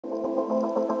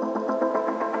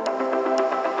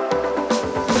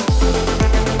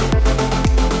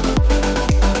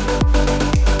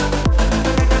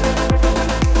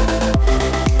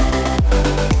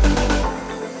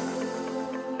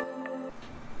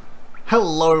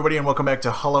Hello everybody and welcome back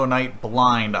to Hollow Knight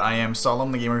Blind. I am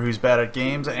Solemn, the gamer who's bad at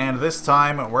games, and this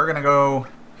time we're gonna go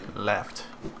left.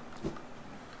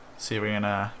 See if we can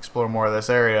explore more of this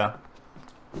area.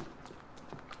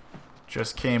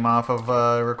 Just came off of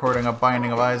recording a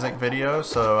Binding of Isaac video,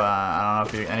 so I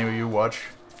don't know if any of you watch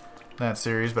that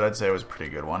series, but I'd say it was a pretty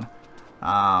good one.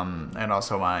 And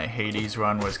also my Hades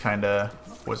run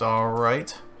was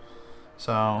alright.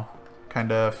 So,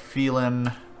 kinda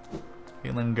feeling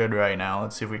good right now.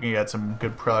 Let's see if we can get some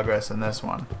good progress in this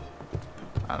one.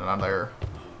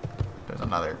 There's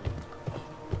another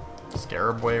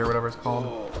Scarab Way or whatever it's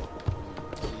called.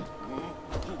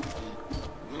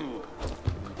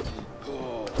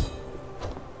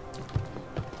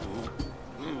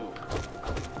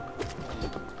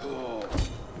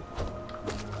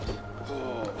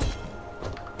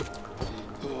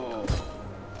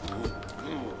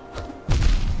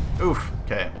 Oof,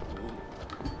 okay.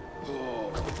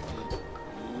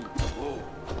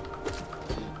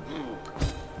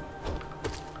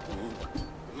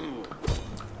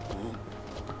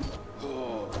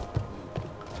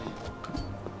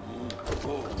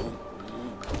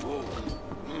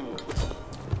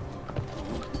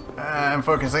 I'm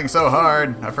focusing so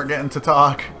hard, I'm forgetting to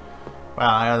talk.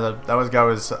 Wow, that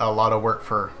was a lot of work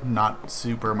for not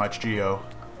super much geo.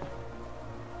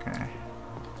 Okay.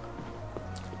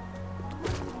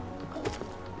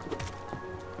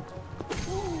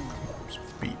 Just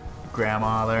beat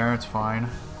Grandma there, it's fine.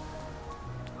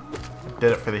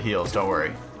 Did it for the heals, don't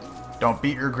worry. Don't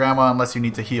beat your grandma unless you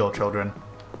need to heal, children.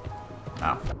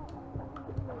 No.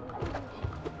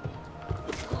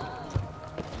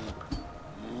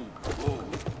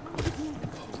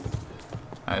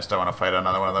 I just don't want to fight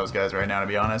another one of those guys right now, to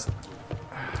be honest.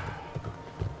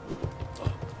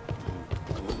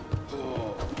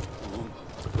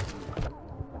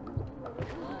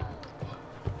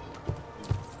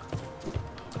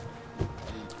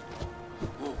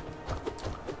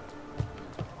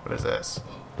 What is this?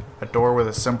 A door with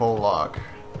a simple lock.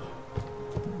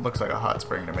 Looks like a hot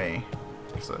spring to me.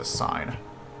 There's a sign.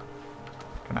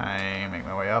 Can I make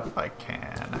my way up? I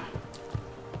can.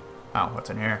 Oh, what's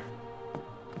in here?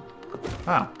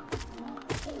 Oh.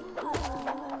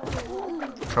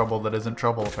 Trouble that isn't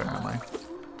trouble, apparently.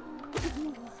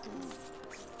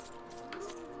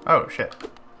 Oh, shit.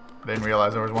 I didn't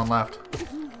realize there was one left.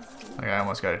 Like, I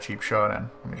almost got a cheap shot in.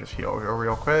 Let me just heal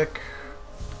real quick.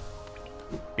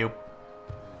 Yep.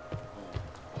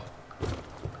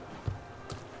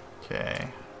 Okay.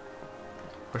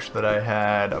 Wish that I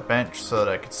had a bench so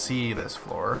that I could see this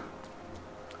floor.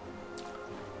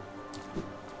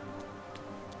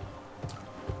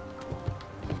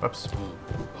 Whoops.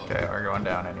 Okay, we're going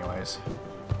down anyways.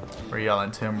 We're yelling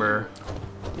timber.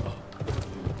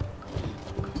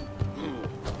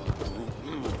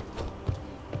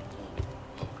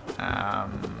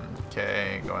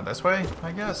 Okay, going this way,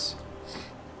 I guess.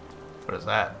 What is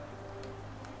that?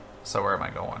 So where am I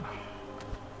going?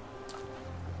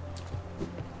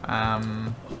 I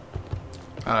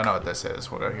don't know what this is.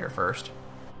 We'll go here first.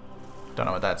 Don't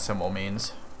know what that symbol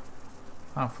means.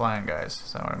 Oh, flying guys.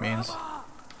 Is that what it means?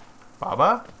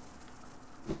 Baba?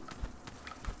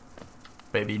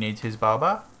 Baby needs his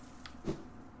Baba?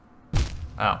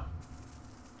 Oh.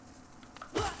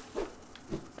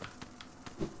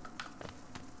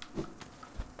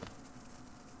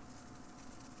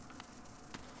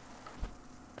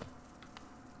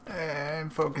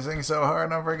 I'm focusing so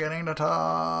hard I'm forgetting to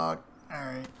talk.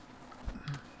 Alright.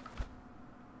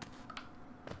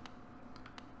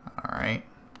 Alright.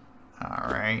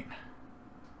 Alright.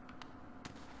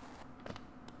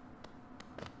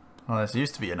 Well, this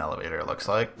used to be an elevator, it looks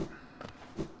like.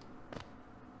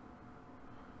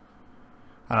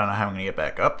 I don't know how I'm gonna get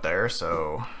back up there,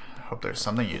 so I hope there's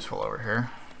something useful over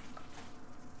here.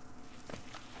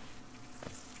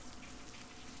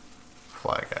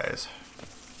 Fly guys.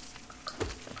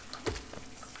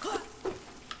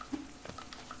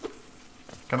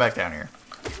 Come back down here.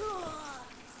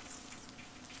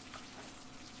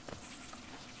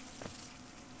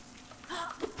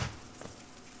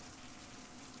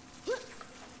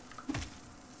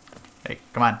 Hey,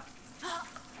 come on.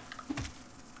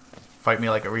 Fight me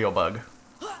like a real bug.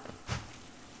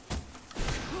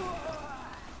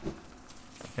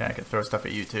 Yeah, I can throw stuff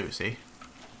at you too, see?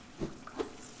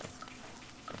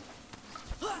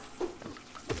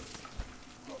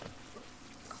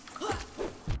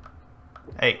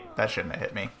 Hey, that shouldn't have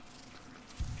hit me.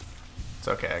 It's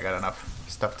okay, I got enough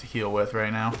stuff to heal with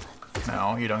right now.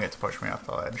 No, you don't get to push me off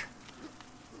the ledge.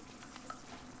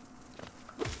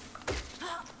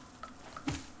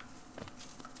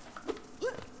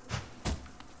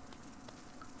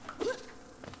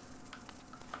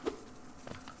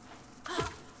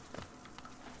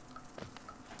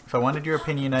 If I wanted your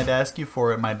opinion, I'd ask you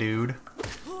for it, my dude.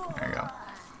 There you go.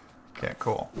 Okay,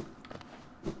 cool.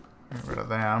 Get rid of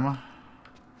them.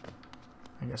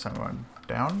 I guess I'm going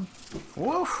down.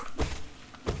 Woof!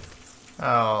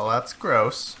 Oh, that's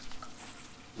gross.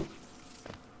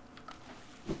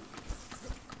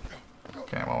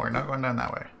 Okay, well, we're not going down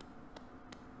that way.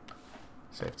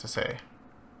 Safe to say.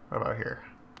 What about here?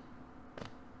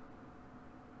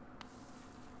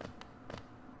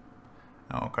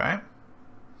 Okay.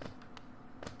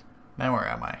 Now where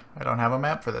am I? I don't have a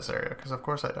map for this area, because of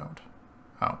course I don't.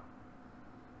 Oh.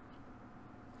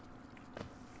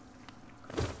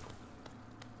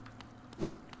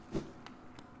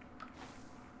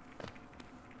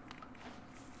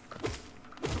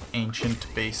 Ancient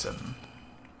basin.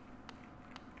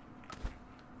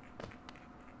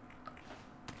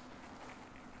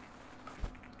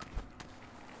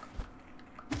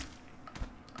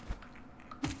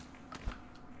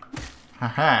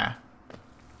 Haha.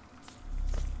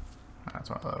 That's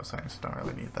one of those things. Don't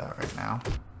really need that right now.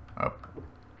 Oh.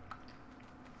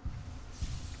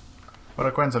 What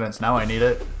a coincidence. Now I need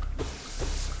it.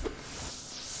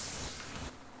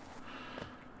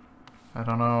 I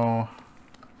don't know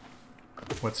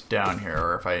what's down here,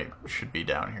 or if I should be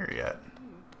down here yet.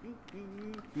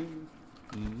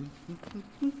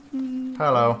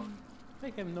 Hello.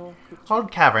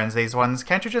 Old caverns, these ones.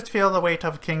 Can't you just feel the weight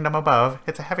of kingdom above?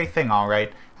 It's a heavy thing, all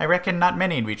right. I reckon not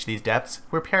many reach these depths.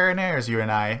 We're pioneers, you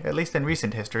and I, at least in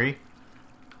recent history.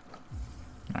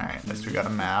 Alright, at least we got a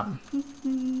map.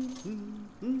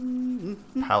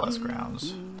 Palace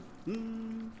grounds.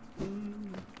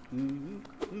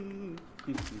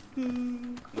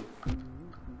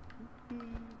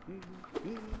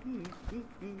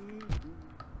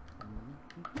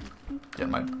 Get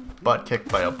my butt kicked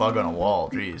by a bug on a wall,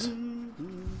 jeez.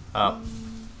 Oh.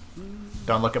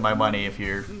 Don't look at my money if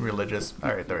you're religious.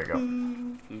 Alright, there we go.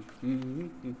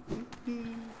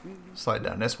 Slide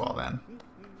down this wall then.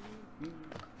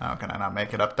 Oh, can I not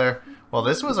make it up there? Well,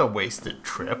 this was a wasted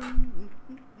trip.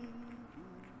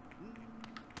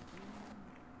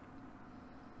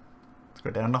 Let's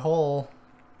go down the hole.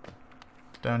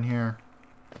 Down here.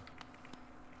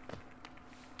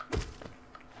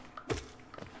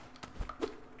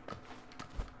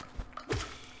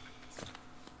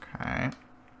 Okay.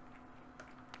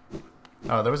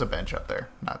 Oh, there was a bench up there.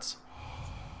 Nuts.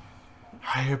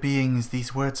 Higher beings,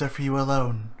 these words are for you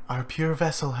alone. Our pure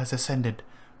vessel has ascended.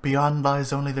 Beyond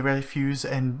lies only the refuse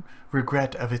and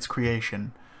regret of its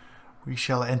creation. We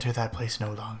shall enter that place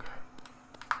no longer.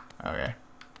 Okay.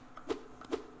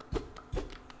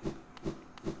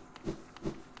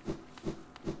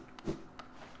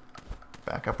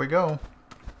 Back up we go.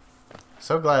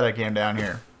 So glad I came down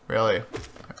here. Really.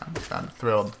 I'm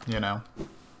thrilled, you know.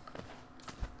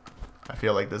 I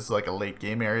feel like this is like a late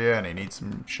game area and I need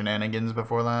some shenanigans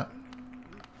before that.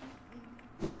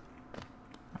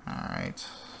 Alright.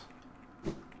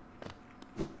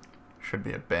 Should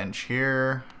be a bench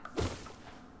here.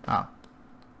 Ah.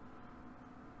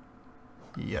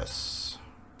 Yes.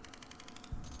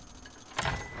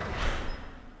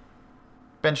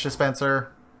 Bench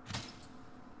dispenser.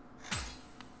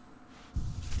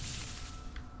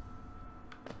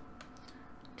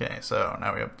 Okay, so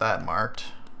now we have that marked.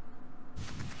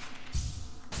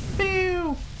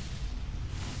 Pew!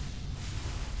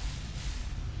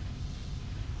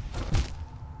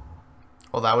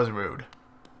 Well, that was rude.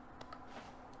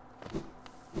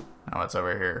 Now what's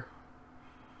over here?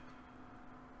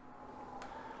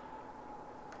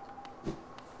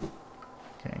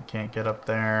 Okay, can't get up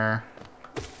there.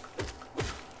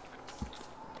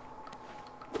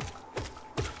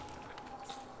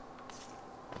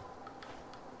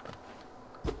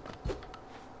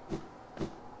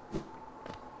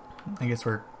 I guess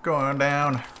we're going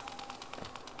down.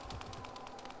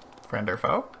 Friend or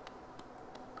foe?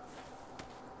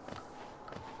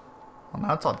 Well,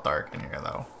 now it's all dark in here,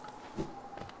 though.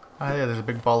 Oh, yeah, there's a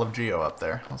big ball of geo up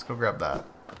there. Let's go grab that.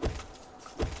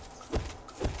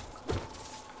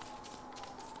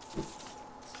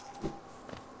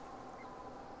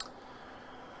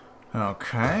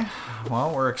 Okay.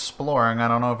 Well, we're exploring. I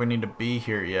don't know if we need to be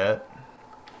here yet.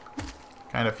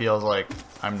 Kind of feels like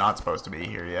I'm not supposed to be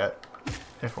here yet,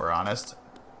 if we're honest.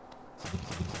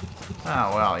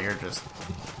 Oh, well, you're just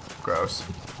gross.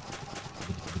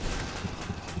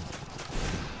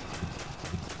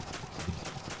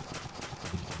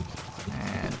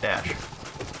 And dash.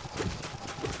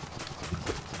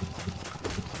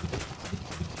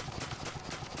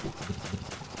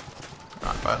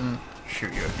 Wrong button.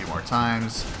 Shoot you a few more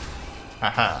times.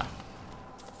 Haha.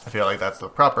 I feel like that's the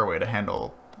proper way to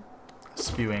handle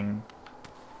spewing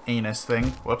anus thing.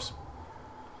 Whoops.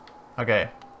 Okay.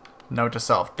 Note to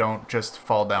self, don't just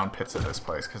fall down pits of this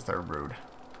place, because they're rude.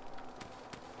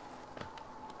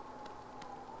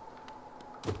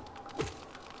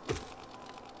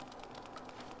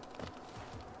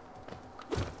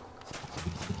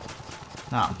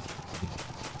 No.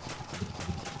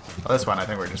 Well, this one I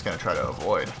think we're just going to try to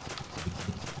avoid.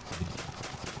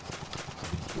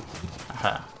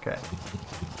 Aha, okay.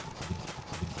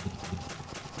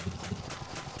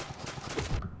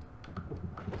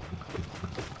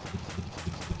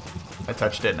 I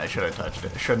touched it and I should have touched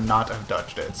it. I should not have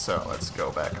touched it. So let's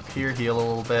go back up here, heal a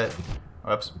little bit.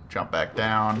 Whoops, jump back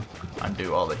down.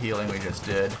 Undo all the healing we just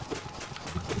did.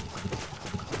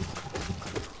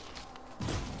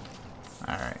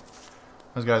 Alright.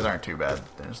 Those guys aren't too bad.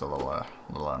 They're just a little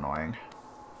annoying.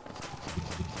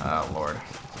 Oh, Lord.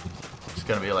 It's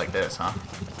gonna be like this, huh?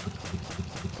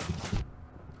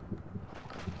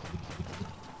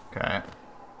 Okay.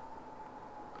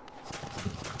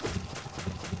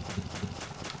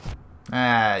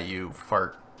 Ah, you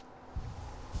fart.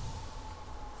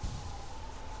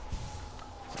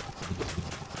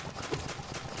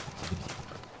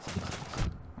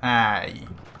 I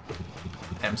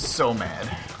am so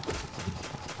mad.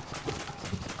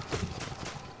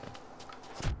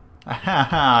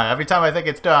 Every time I think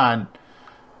it's done.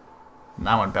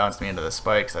 That one bounced me into the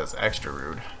spikes. That's extra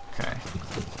rude. Okay.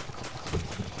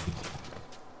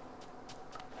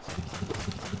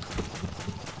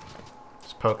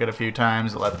 Just poke it a few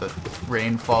times, let the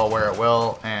rain fall where it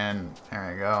will, and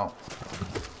there we go.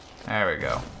 There we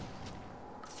go.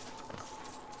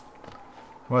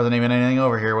 Wasn't even anything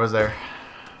over here, was there?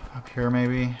 Up here,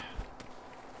 maybe?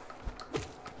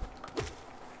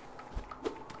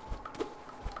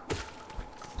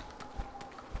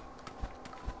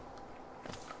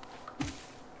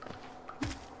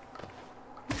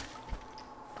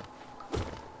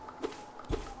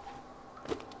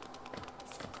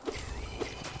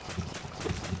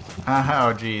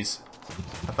 Oh, jeez.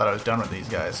 I thought I was done with these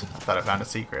guys. I thought I found a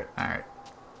secret. Alright.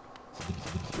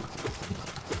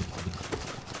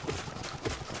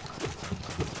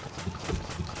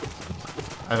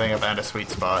 I think I found a sweet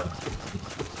spot.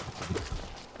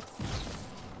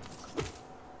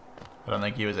 I don't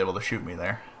think he was able to shoot me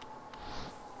there.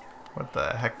 What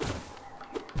the heck?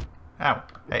 Ow.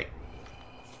 Hey.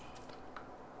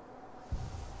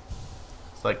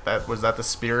 It's like that. Was that the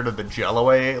spirit of the Jello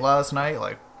I ate last night?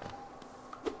 Like.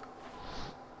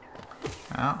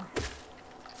 Oh.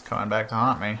 Coming back to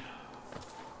haunt me.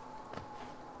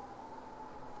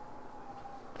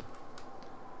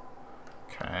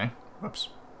 Okay. Whoops.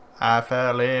 I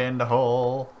fell in the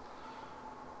hole.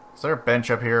 Is there a bench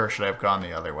up here, or should I have gone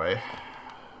the other way?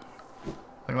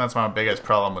 I think that's my biggest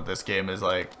problem with this game is,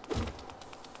 like,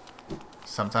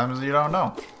 sometimes you don't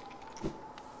know.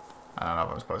 I don't know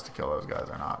if I'm supposed to kill those guys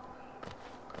or not.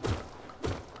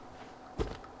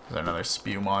 Is there another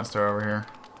spew monster over here?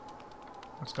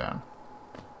 What's down?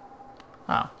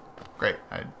 Oh, great.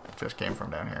 I just came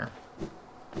from down here.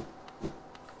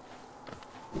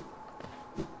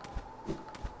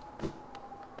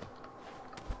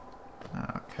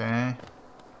 Okay.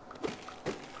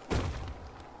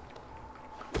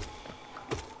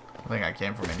 I think I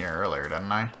came from in here earlier,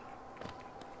 didn't I?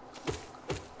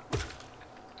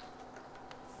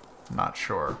 Not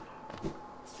sure.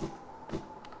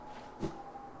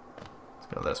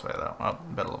 Let's go this way, though. Oh,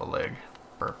 middle of a leg.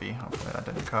 Burpee. Hopefully that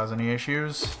didn't cause any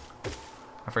issues.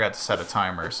 I forgot to set a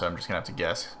timer, so I'm just gonna have to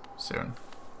guess soon.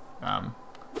 Friend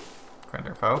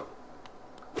or foe?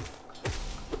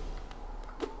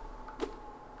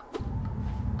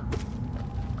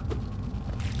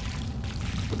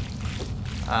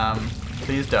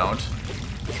 Please don't.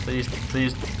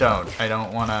 Please don't. I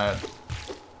don't wanna...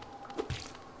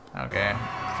 Okay,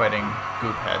 fighting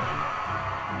Goop Head.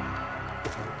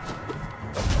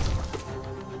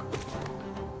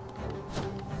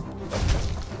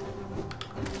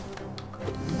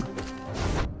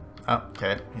 Oh,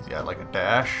 okay, he's got like a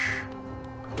dash.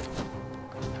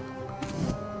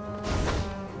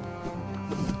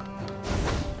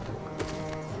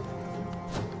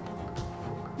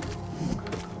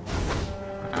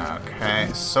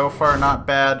 Okay, so far not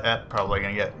bad. Probably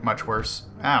gonna get much worse.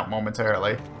 Ow,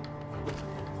 momentarily.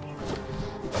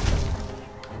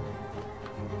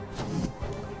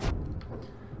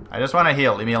 I just want to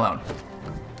heal. Leave me alone.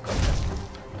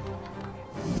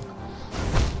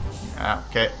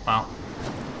 Okay, well.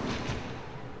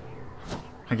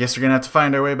 I guess we're gonna have to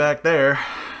find our way back there.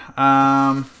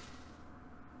 I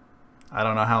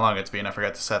don't know how long it's been. I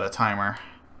forgot to set a timer.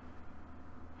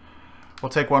 We'll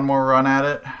take one more run at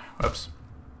it. Whoops.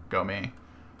 Go me.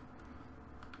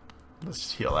 Let's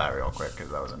just heal that real quick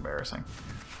because that was embarrassing.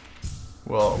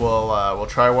 We'll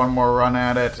try one more run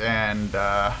at it and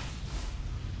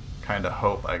kind of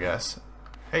hope, I guess.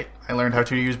 Hey, I learned how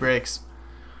to use brakes.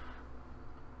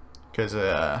 Because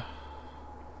if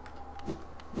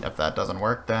that doesn't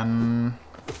work, then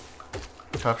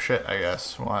tough shit, I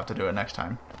guess. We'll have to do it next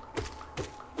time.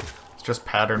 It's just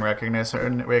pattern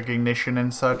recognition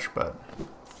and such, but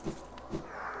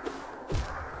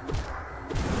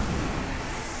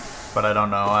I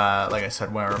don't know, like I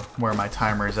said, where my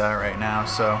timer is at right now.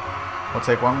 So we'll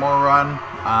take one more run,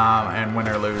 and win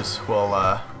or lose,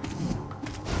 we'll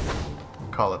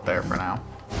call it there for now.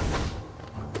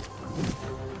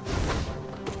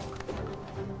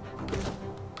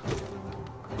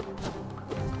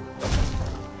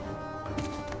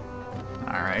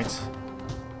 Alright.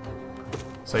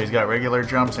 So he's got regular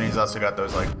jumps, and he's also got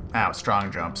those, like,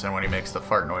 strong jumps, and when he makes the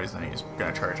fart noise, then he's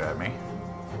gonna charge at me.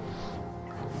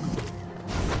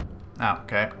 Oh,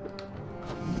 okay.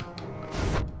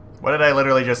 What did I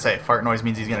literally just say? Fart noise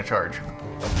means he's gonna charge.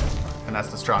 And that's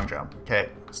the strong jump. Okay,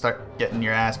 start getting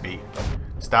your ass beat.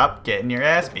 Stop getting your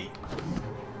ass beat.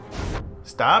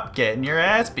 Stop getting your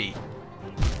ass beat.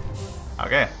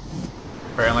 Okay.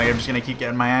 Apparently I'm just gonna keep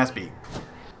getting my ass beat.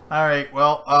 Alright,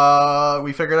 well,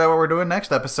 we figured out what we're doing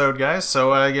next episode, guys.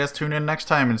 So I guess tune in next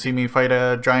time and see me fight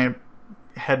a giant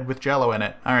head with jello in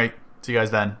it. Alright, see you guys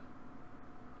then.